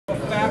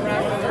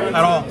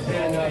at all.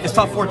 It's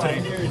top 4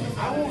 today.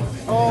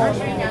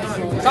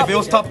 If it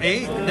was top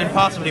 8, then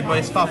possibly, but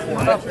it's top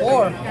 4. Top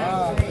 4.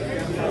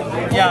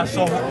 Yeah,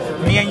 so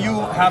me and you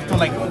have to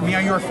me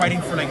and you are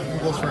fighting for who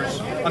goes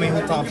first. I mean,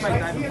 who tops. Can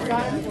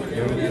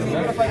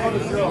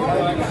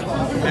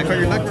I cut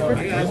your leg real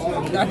quick? I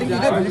think you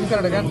did, but you can cut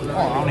it again. Oh, I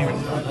don't even.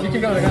 You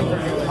can cut it again.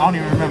 I don't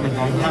even remember,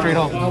 dog. Straight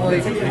up. No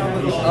worries.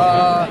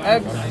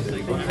 Eggs.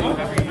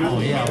 Oh,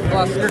 yeah.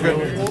 Plus. You're good.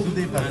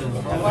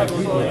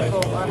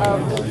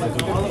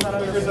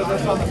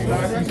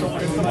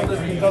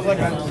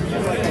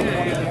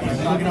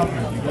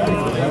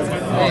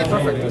 Hey,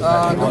 perfect.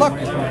 Good luck.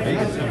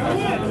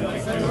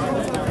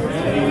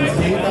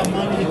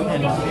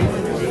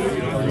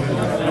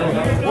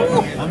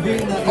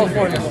 Oh,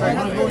 4, yeah,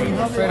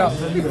 straight up.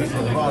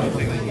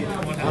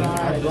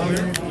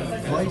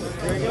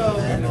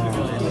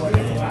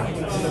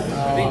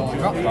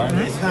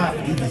 It's not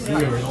EDC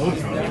or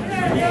Ultra.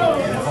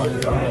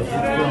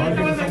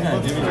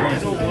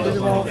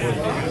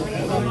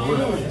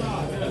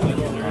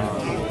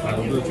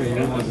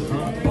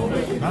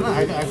 I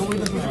can wait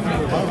this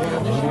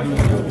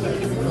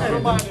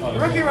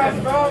Rookie rush,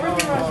 bro.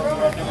 Rookie rush,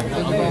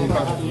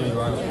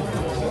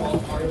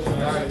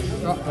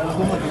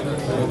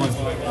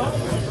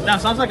 That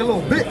sounds like a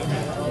little bit.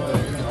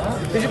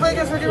 Did you play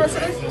against Rookie Rush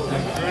today?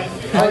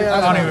 Oh, yeah.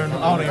 I don't even.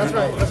 That's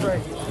right. That's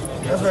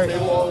right.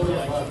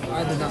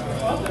 I did not.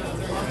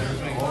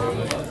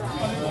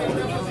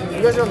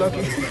 You guys are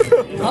lucky.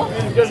 Huh?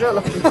 You guys are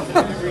lucky.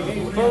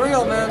 For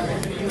real, man.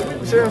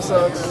 Sure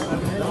sucks.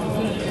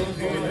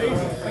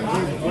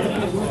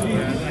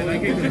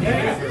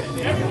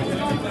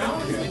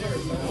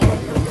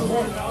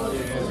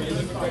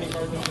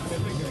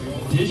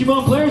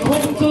 Digimon players,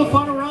 welcome to the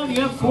final round.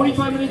 You have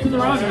 45 minutes in the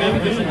round. You may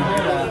begin. Okay.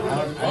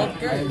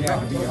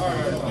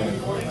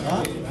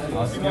 I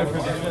was scared for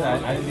this one.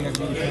 I didn't think I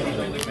could use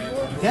it.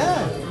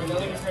 Yeah.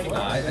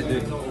 I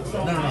did. No.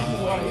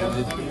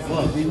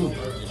 Well,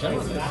 I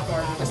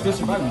still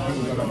survived.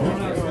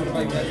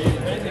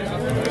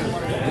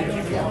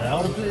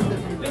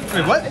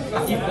 Wait, what?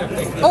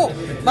 Oh,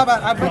 my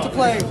bad. I meant to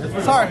play.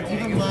 Sorry.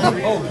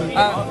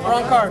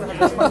 Wrong card.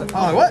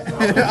 Oh, what?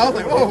 I was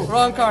like, oh.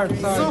 Wrong card.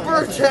 Sorry.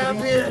 Super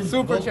champion.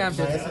 Super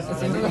champion.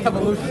 It's a new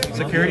evolution.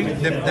 Security?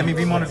 Let me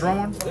beam on a draw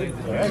one?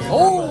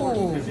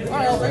 Oh!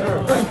 Alright, I'll take it.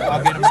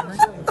 I'll get him.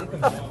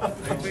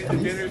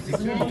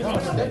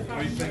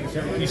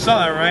 You saw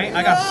that, right?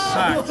 I got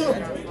sacked.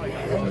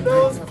 That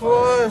was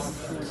close.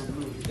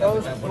 That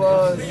was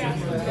close.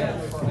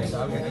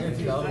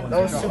 That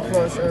was too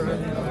close, Irvin.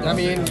 I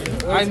mean,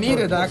 I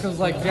needed that because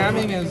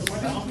jamming is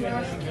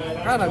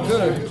kind of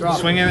good. Drop.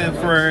 Swinging it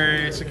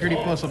for security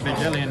plus a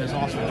Bajillion is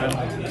awesome, Joe.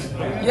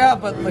 Yeah,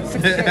 but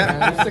 6K,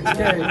 man. 6K.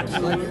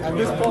 At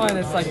this point,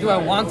 it's do I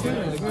want to?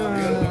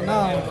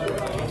 No.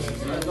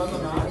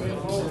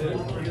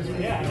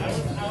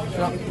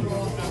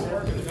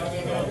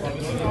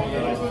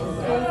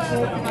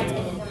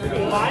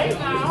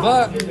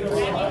 But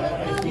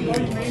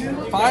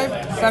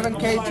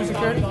 7K to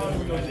security.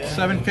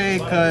 7K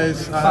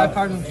because 5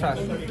 cards in the trash.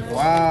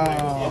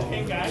 Wow.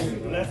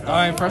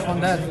 Alright, first one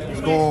dead.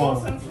 Let's go.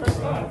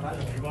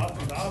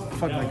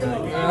 Fuck my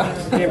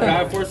guy. Damn,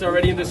 Bad Force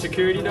already in the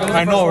security though.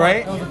 I know,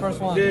 right? That was the first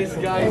one. This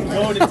guy's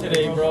goaded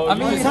today, bro. I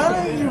mean,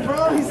 telling you,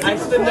 bro. I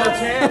stood no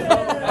chance, bro.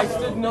 I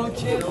stood no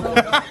chance, bro.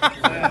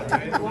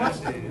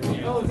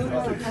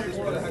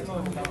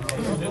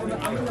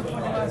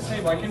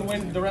 I can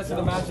win the rest of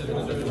the matches.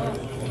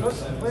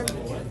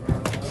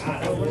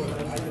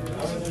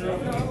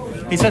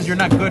 He says you're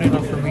not good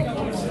enough for me.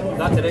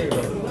 Not today,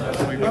 bro.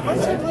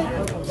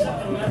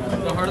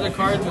 The heart of the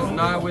cards was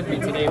not with me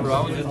today, bro.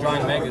 I was just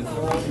drawing megas.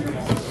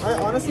 I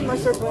honestly might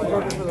start going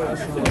broken for the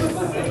rest of the day.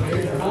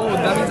 Oh,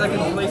 that means I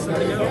can play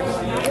something else.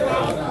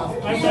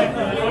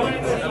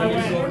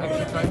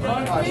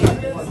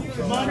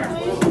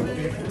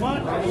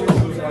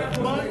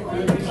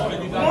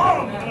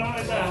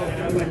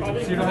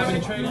 So you don't have any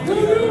training?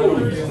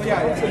 Yeah,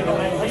 I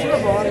should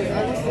have bought it. I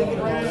was thinking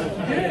about it.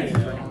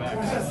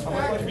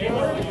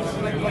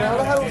 But all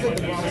I had was the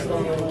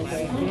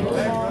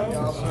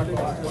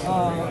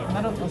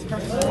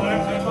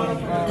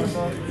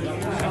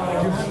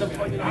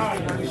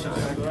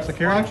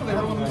Security? Actually, I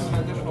have one an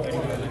additional one.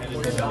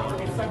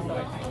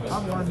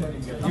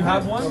 You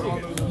have one?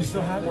 You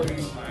still have one? You're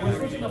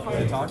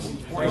talking?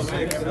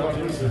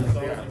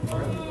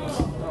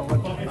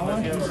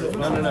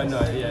 No,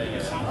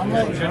 yeah. I'm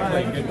like,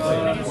 Good play.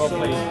 Well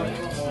played.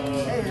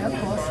 hey, that's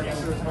close.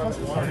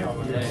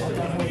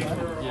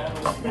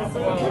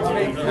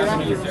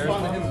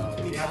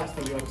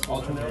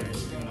 Alternate.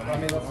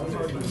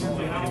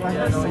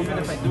 Yeah, no, even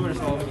if I do it,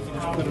 so you can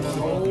just put it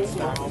on the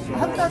stack. I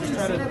haven't actually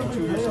seen anyone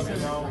do this.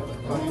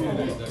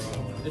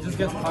 It just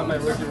gets caught by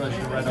Rookie Rush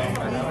right off.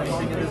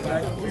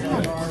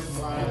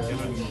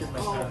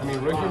 I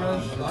mean, Rookie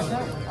Rush.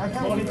 I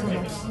can't wait till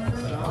next.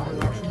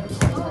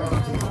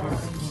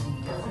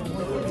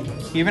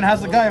 He even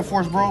has the Gaia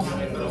Force, bro.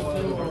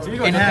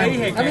 In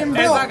hand. I mean,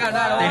 bro.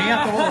 Tenía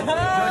todo.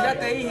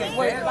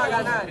 Wait,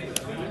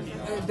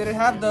 did it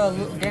have the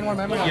gain one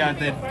memory? Yeah, it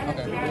did.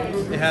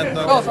 Okay. It had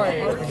the Oh,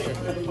 sorry.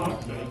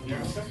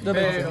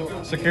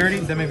 The security,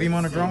 then maybe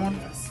on a draw one.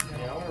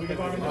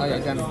 Oh yeah,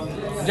 jamming.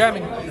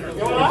 Jamming.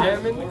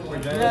 Jamming?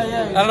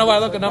 Yeah. I don't know why I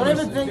look at numbers.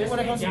 What do you think when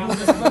it comes to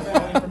this flip?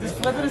 This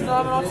flip is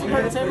not an option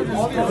for the table.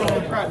 Just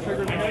crap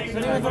trigger. Don't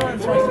even throw it in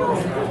choice.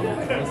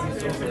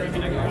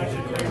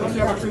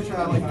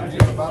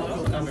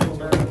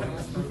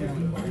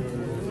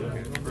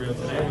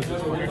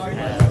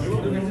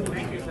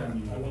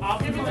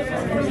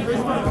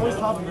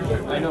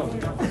 I know.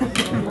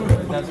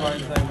 That's why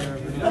it's like,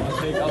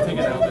 I'll take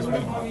it out this week. I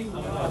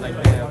was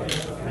like, damn.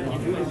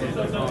 Do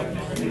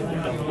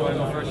I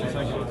go first or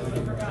second?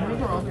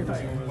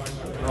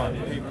 Rock,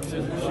 paper,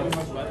 scissors, shoot.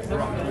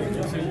 Rock,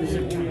 paper, scissors,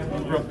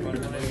 shoot. Rock, paper,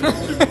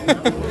 scissors, shoot.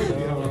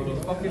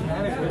 Fucking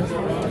panic, man.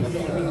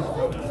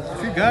 If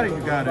you got it,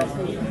 you got it.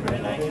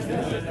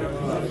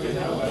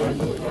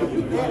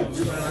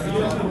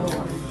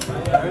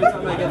 Every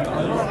time I get the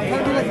other one,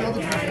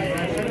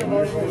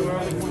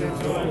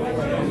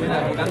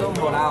 jugando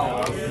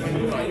morado.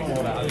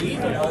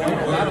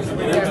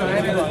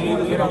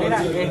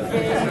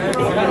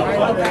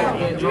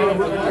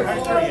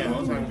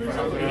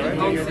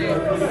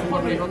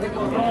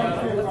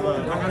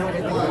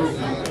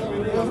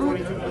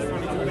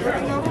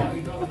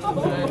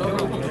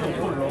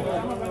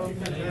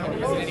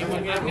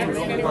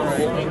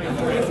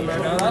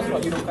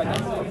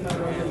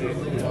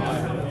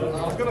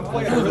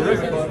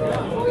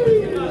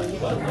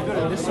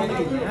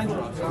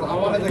 I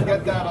wanted to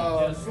get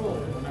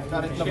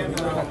that enchantment.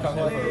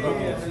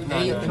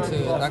 Into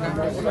that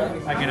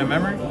guy. I get a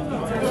memory.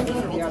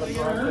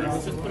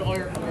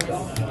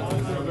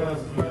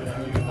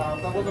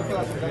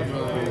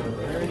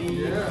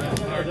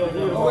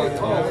 Oh, wait,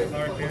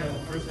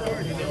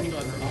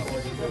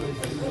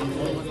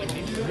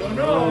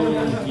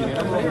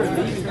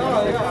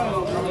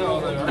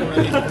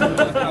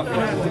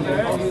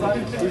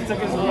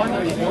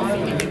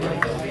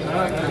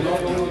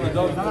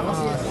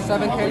 Yo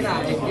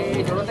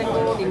no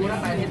tengo ninguna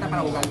tarjeta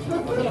para jugar.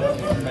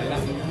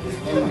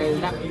 En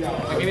verdad.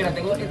 Aquí mira,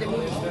 tengo este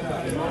mismo.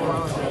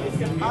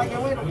 Ah, qué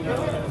bueno.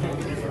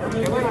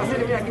 Qué bueno,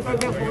 hacer, mira, aquí está el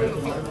mío.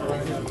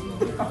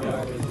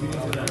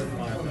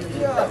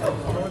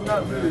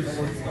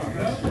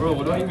 Bro,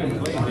 what do I even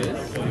play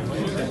this?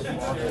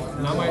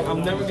 Now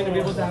I'm never gonna be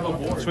able to have a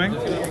board. Swing. My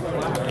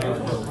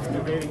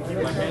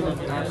hand is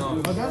not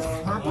on. Oh, that's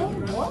purple?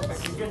 What?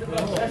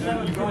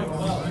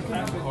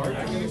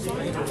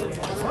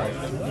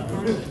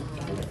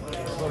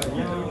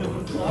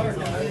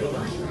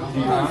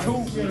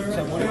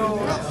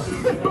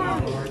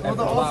 Oh,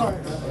 the all-star.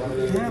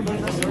 Damn,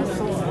 man, that's so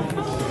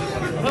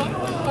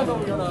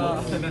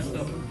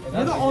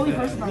You're the only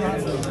person that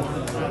has it.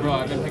 Bro,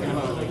 I've been picking them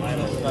up.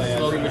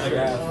 Slowly but sure.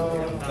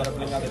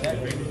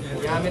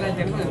 Ya, mira,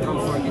 tengo el drum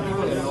sword. ¿Qué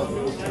tipo de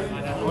loco?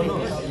 Oh no.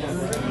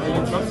 Are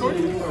you drum sword?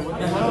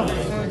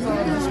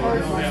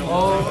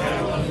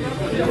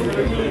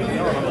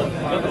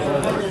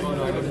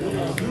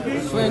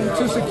 Swing,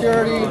 2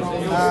 security,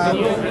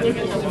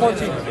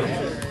 14.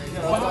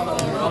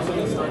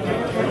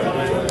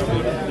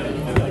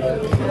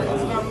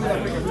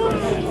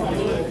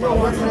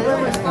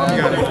 You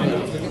got it.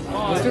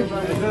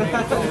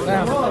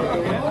 Damn.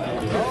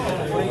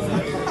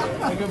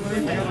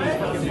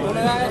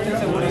 Una edad de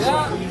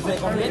seguridad se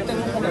convierte en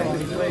un Pokémon.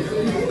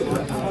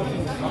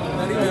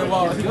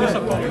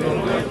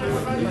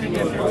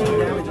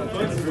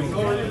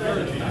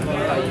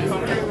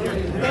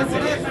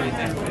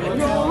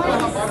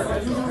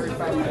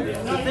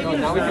 No,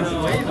 now we can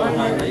sway though.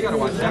 Now you gotta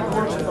watch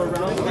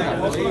that.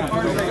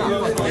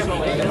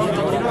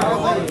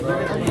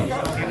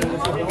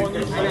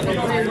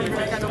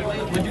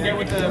 What'd you get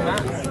with the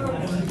map?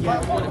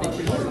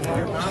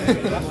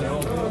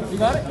 You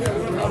got it?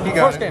 He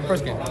got it.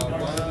 First game.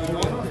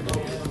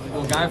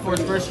 Well, Guy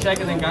Force first check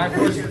and then Guy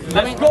Force.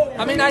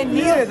 I mean, I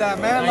needed that,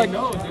 man. I Like,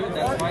 know, dude.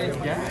 That's why it's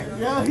gagged.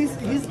 Yeah, he's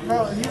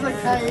like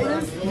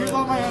hiatus. Here's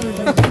all my energy.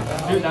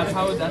 Dude, that's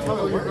how it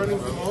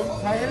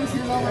works. Hiatus,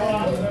 here's all my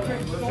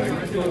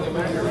energy.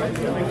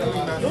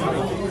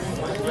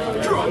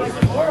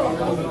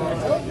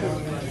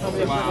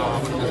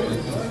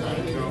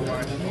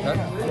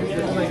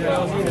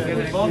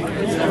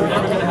 We're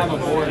never gonna have a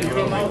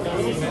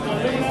board.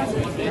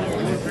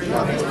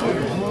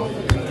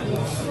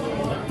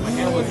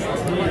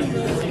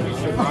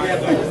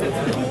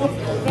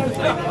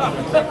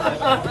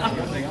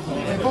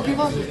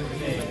 Pokemon?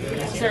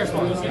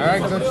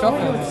 alright, good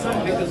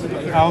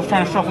shuffle. I was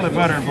trying to shuffle it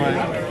better, but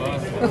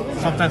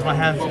sometimes my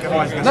hands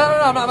always get. No,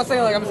 I'm not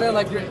saying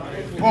like you're.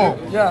 Oh,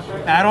 Yeah.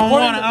 I don't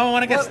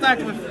want to get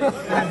stacked with.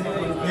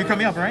 You cut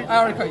me up, right? I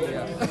already cut you,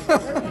 yeah. I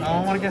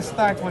don't want to get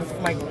stacked with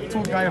like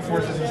 2 Gaia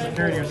forces and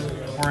securities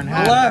or in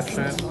hand. Left.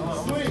 Shit.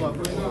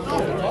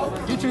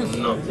 You choose.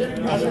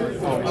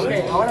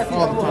 Okay, ahora sí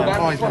All vamos the a time. jugar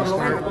Always por one lo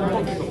start. menos un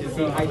poquito.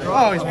 Sí, hay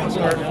Always one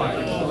start. We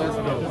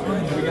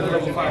get a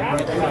level 5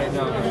 right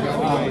now.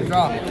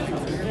 Drop.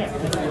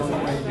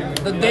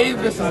 The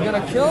Davis is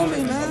gonna kill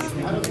me, man.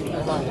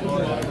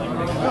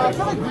 I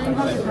feel like green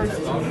has a curse.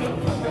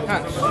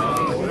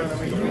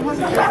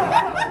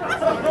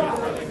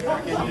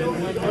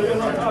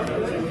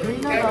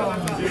 Green has a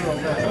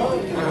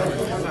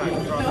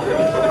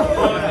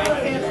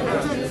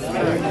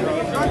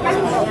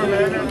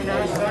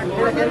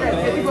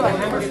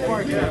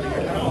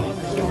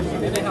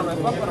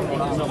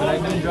No, but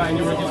I've been drawing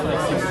new rookies for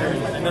like 6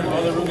 turns, and then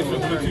all the rookies will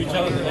flip to each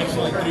other. The next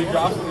like 3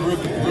 drops,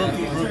 rookie.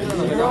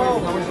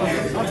 Bro,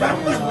 I'm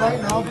talking this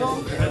right now,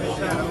 bro.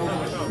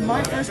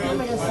 My first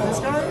game against this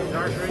guy,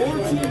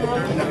 14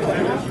 runs.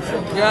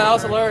 Yeah, that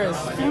was hilarious.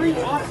 3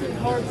 option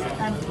cards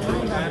and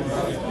 3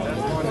 members.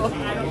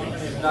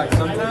 Like,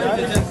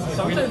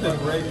 sometimes it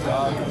breaks,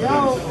 dog.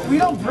 Yo, we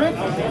don't break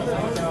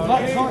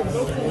but cards.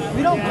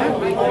 We don't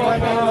break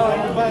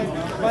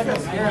by the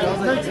spirit.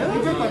 We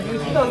break by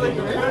music.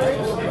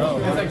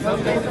 It's like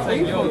sometimes it's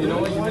like, yo, you know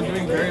what, you've been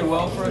doing very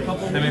well for a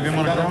couple Then maybe weeks.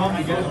 I'm gonna draw.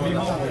 You get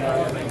people.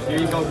 Here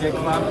you go, get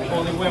clapped.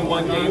 Only win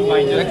 1 game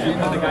by just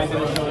because the guy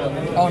didn't show up.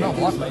 Oh no,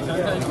 what?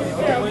 Sometimes you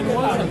win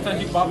 1,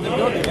 sometimes you pop the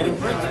build, you're getting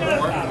bricks.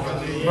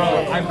 Bro,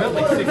 I built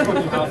like 6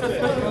 fucking houses.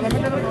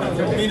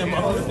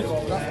 Minimum.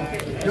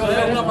 Yo,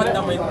 una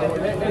falta 20.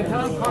 And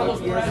tell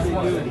Carlos Perez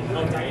won.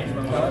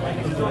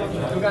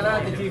 Tú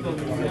ganaste, chicos.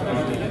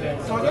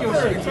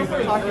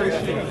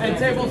 And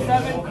table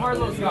 7,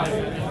 Carlos got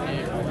it.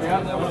 Yeah,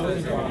 that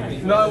was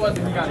it. No, it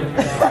wasn't. He got it.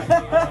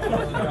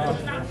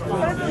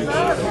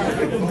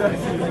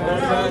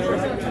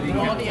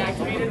 All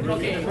deactivated.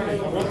 Okay.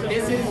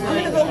 This is. I'm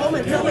gonna go home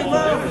and tell my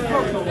mom.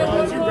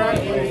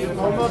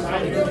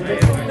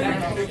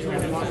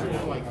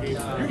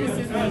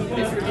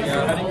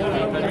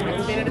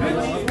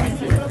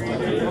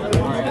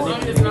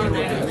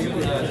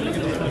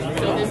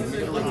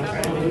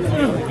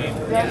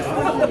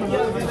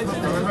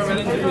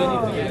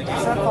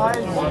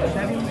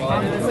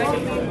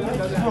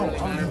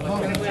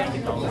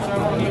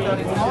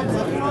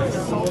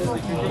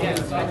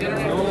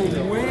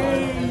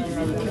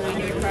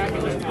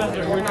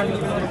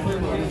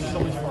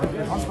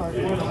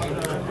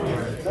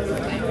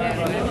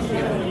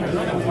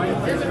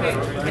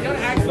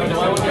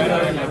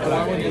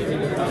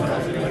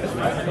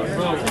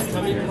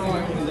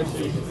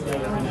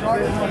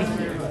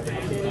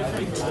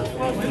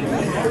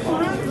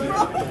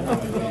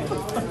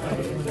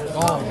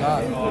 Oh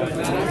god.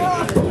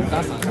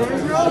 That's not good.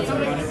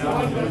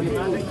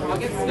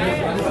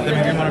 Then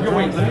maybe I'm gonna go.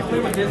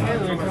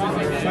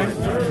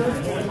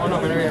 Oh no,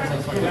 but I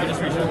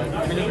just reshow.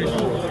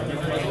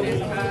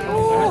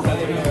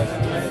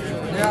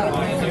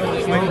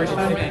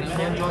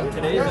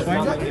 Today is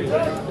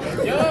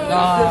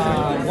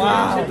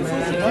Wow,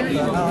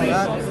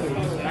 man.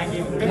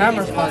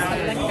 Hammer spot.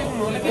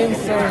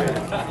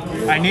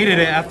 Insane. I needed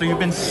it after you've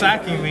been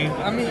sacking me.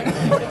 I mean,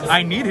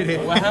 I needed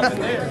it. what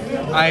happened there?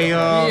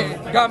 he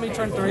got me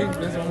turn 3.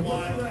 This one.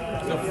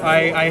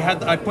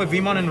 I put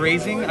Vmon in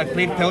raising. I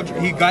played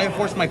he Gaia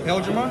forced my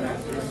Imperialdramon,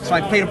 so I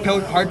played a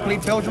hard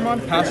played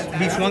Imperialdramon.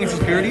 He swung his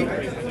security,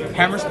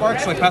 hammer spark,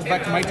 so I passed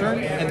back to my turn,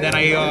 and then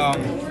I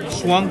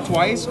swung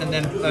twice, and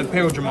then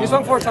Imperialdramon. He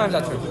swung 4 times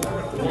that turn.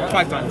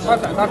 5 times.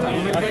 5 times. 5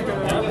 times.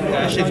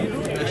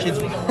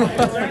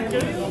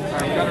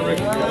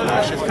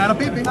 That shit's kind of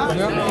peeping.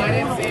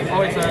 Oh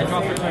wait, sorry, I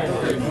dropped the turn.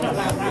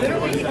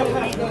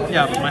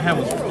 Yeah, but my hand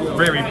was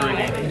very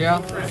big. Yeah.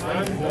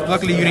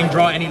 Luckily, you didn't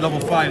draw any level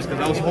 5s because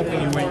I was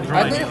hoping you wouldn't draw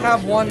I any. did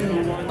have one,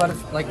 but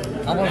it's like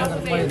I wasn't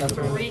gonna play that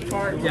turn.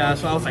 Yeah,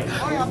 so I was like,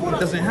 it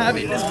doesn't have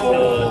it. Let's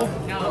go.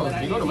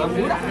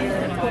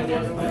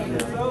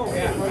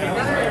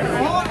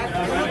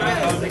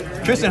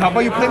 Tristan, how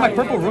about you play my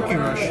purple rookie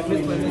rush?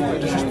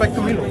 Disrespect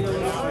Camilo.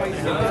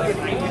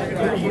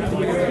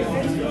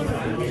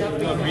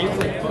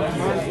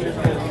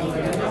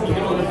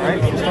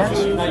 Alright, who starts?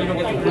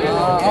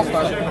 I'll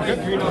start.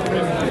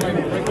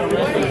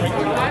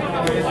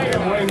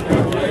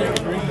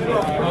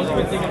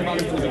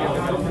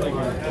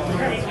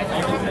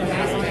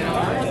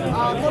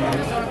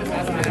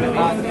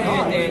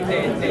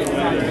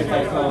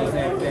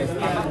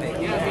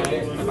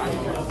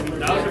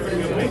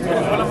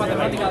 La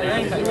matemática de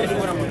Einstein, eso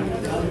fuera bueno.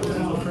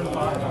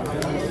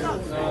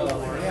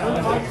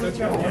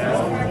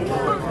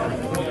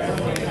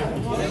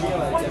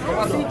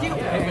 Así, chico.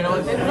 Pero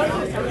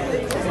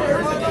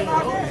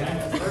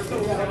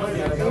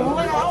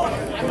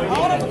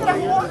ahora tú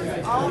traes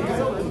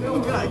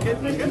 ¿qué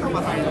está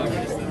pasando?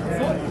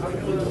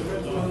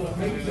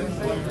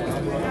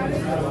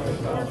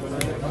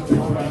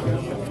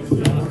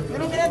 Yo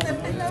no quería tener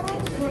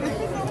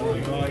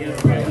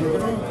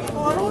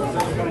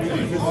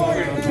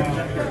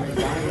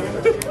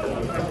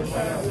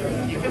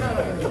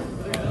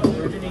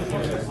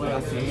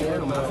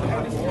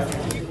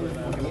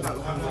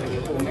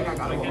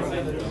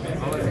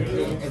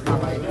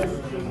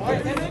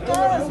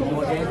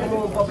porque es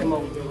como un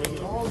Pokémon.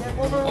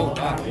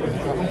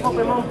 Un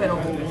Pokémon, pero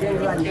bien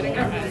grande.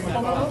 Un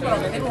Pokémon,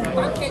 pero que tiene un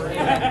tanque en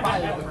la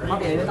espalda.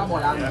 Papi, ahí está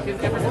volando.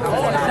 Está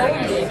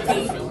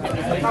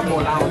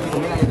volado, chico.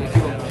 Mira, ahí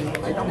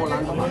está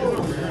volando, papi.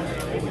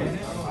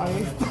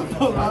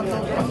 This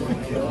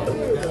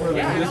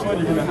one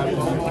you're gonna have to.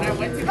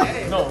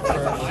 No, for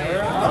sure.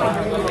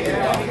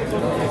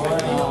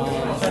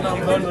 And I'm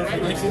done with the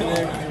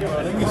dictionary.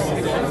 Let me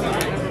see that.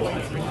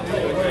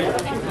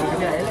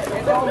 Mira,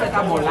 este hombre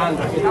está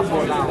volando, está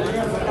volado.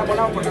 Está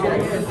volado porque mira,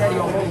 en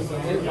serio,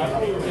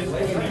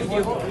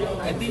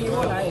 el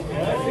Digimon ahí.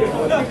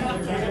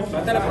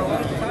 Hasta la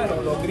probamos,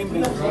 ¿sabes? Los Green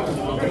Beans.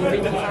 Los Green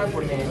Beans, ¿sabes?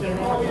 Porque...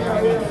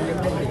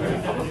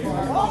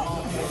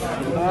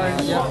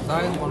 Yeah,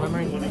 dying on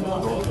memory.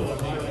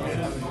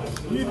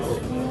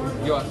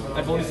 Yo,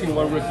 I've only seen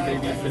one rookie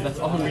baby, but that's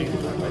all me.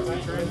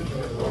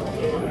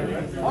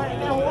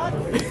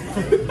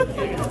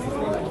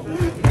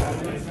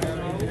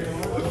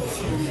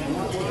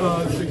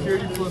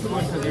 Security +1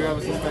 because you have a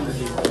suspended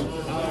dude.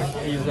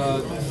 He's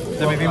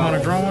Omnimon a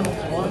draw one.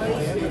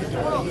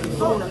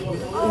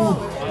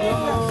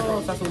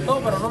 Se asustó,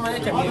 pero no me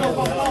echa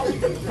miedo.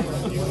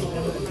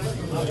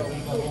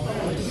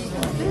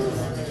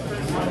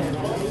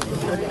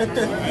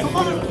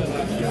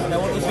 Le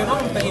evolucionó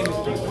un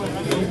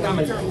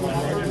tamal.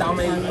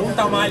 Un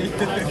tamal.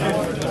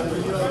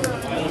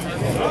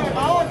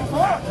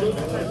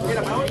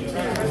 Mira, para hoy.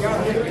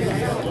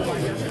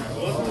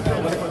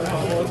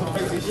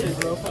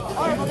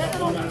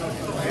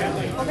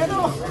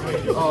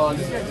 Oh,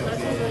 this guy.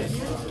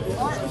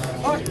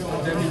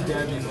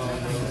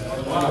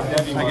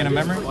 Can I get a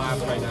memory?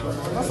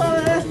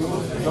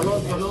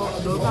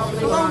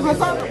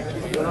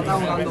 Yo no estaba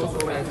jugando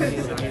sobre eso.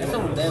 Es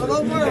un dedo.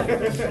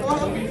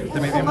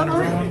 Omnimon a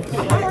draw one.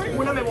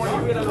 Una memoria.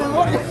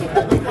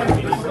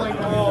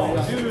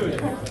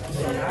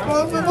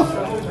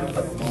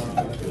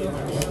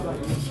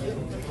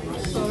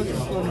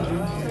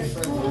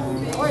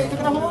 Oye, ¿tú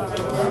quieres jugar?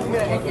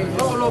 Mira, es que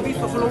yo lo he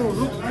visto solo un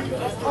look.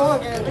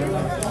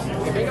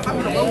 Que venga papi,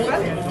 ¿lo puedo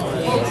jugar?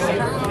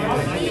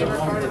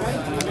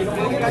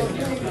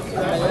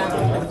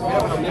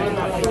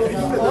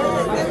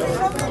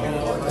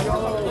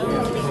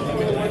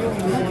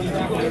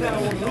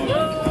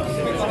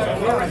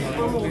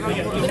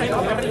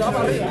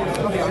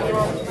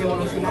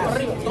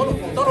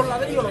 Todos los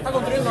ladrillos lo está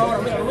construyendo ahora,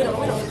 mira.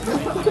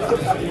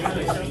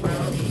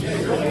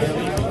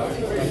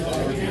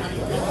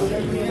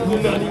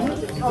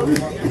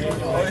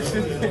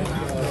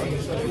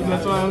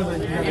 That's why I was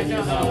like,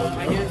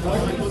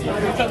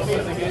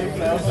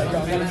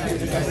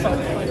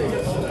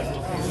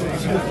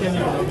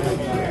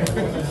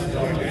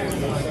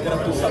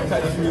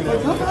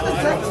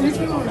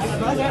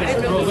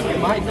 Bro, look at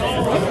mine.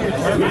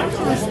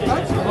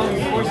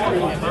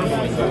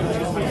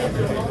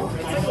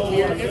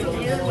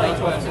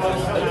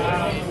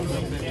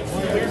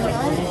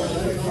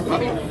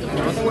 Papi,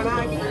 no tengo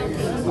nada aquí.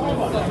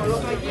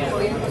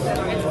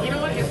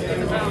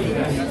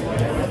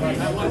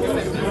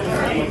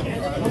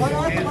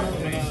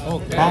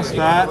 Bounce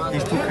that.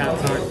 These two can't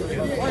attack.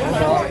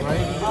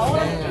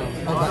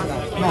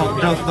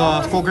 No, the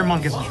Skullgrimon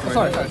gets destroyed.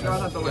 Sorry.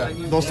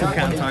 Those two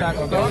can't attack.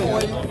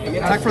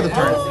 Attack for the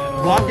turn.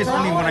 Block is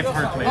only when I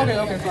card play.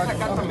 Okay.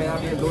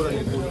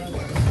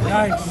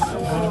 Yikes.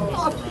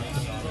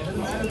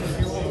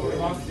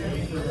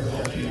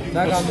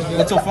 That got me good.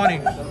 That's so funny.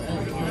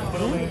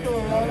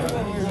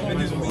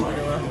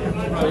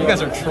 You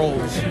guys are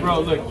trolls. bro,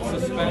 look,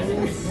 suspense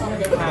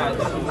has.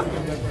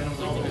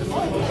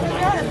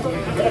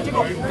 Mira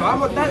chicos, te voy a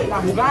mostrar la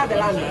jugada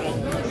del ano.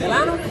 Del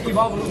ano y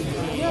va blue.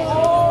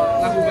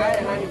 La jugada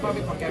del ano,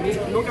 papi, porque a mí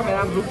nunca me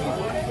dan blue.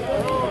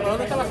 ¿Pero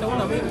dónde está la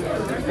segunda mía?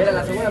 Mira,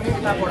 la segunda mía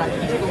está por aquí,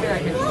 chicos. Mira,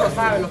 que tú no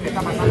sabes lo que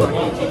está pasando aquí,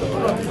 chicos.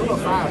 Tú no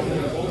sabes.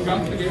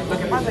 Lo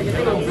que pasa es que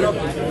yo tengo un bloque.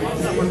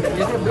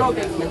 Y ese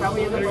bloque me está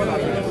huyendo toda la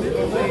vida.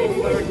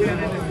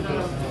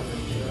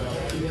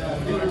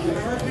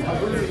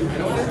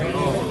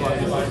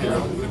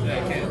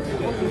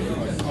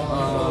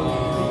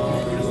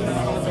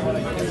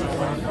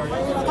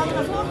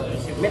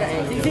 Mira,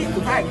 sí,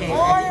 tú sabes que...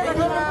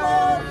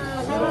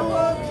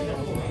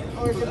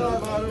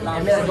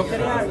 Mira, yo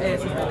quería suspender,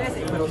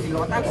 pero si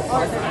lo ataco,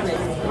 puede ser que...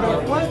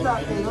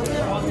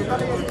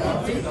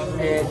 Sí,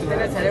 tú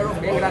tienes el cerebro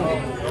bien grande.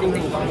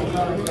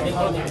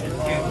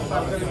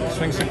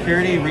 Swing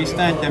security,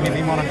 restand,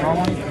 Omnimon a draw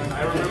one.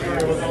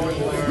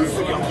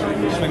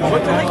 Swing one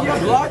attack.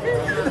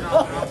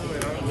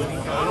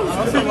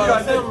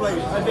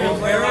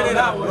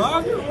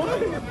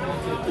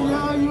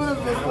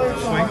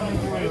 Swing.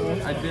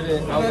 I did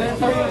it.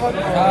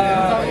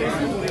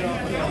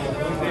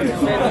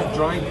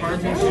 Drawing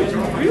cards and shit.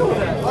 Real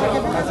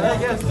that.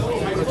 Yes.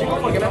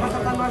 ¿Por qué me estás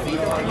tratando así?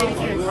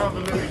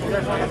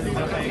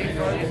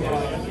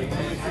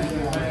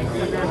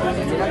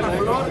 Mira esta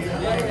flor.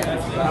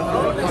 La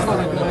flor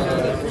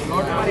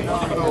de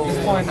mariposa, pero...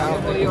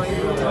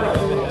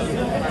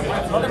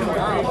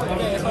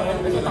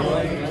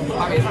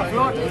 A ver, esa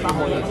flor está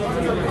jodida.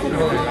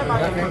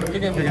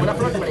 Una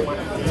flor de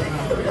marihuana.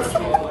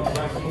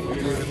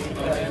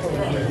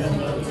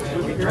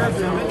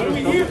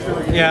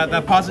 Yeah,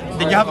 that posit.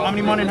 Did you have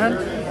Omnimon in hand?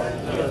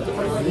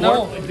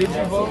 No.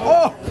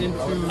 Oh!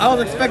 I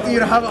was expecting you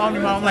to have an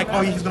Omnimon. I'm like,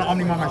 oh, he's gonna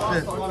Omnimon my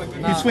shit.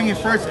 He's swinging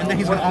first, and then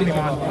he's gonna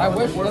Omnimon. I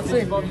wish. Let's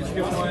see. No.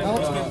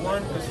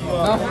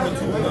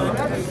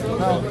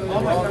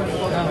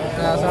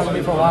 Yeah, it's not gonna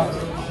be for a while.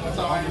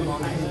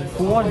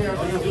 Who won?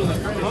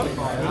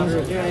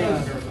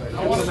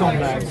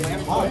 Scumbag.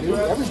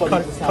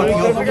 Cut it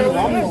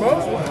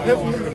off.